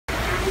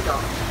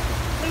Dock.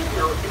 Please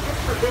note it is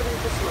forbidden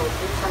to smoke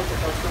inside the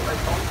vessel at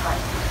all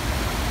times.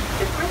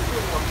 The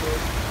crystal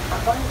waters,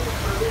 abundant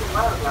marine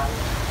wildlife,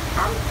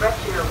 and the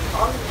fresh air we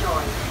all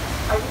enjoy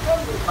are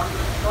dependent on the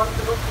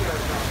responsible care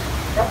of them.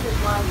 That is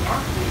why we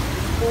ask you to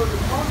dispose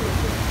of all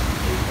liquids,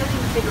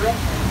 including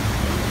cigarette ends,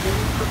 in the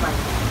bins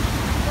provided.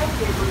 Thank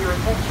you for your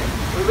attention.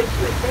 We wish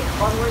you a safe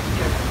onward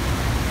journey.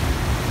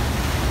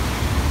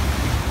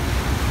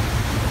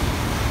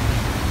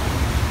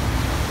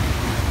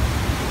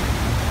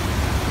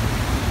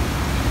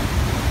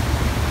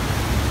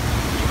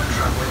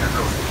 Traveling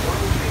across the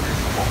world famous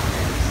Loch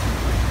Ness.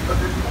 But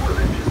there's more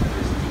of interest in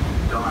this deep,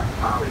 dark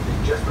valley than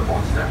just the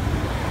monster.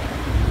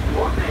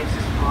 Loch Ness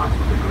is part of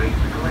the Great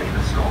Glen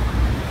of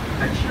Scotland,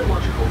 a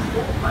geological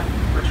fault line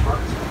which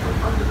runs from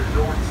under the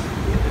North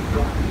Sea in the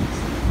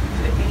northeast to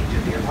the edge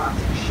of the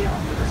Atlantic shelf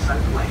in the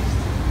southwest.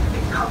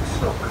 It cuts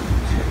Scotland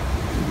in two.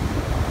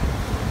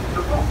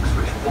 The rocks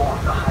which form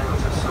the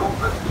Highlands of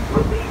Scotland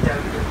were laid down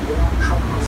in warm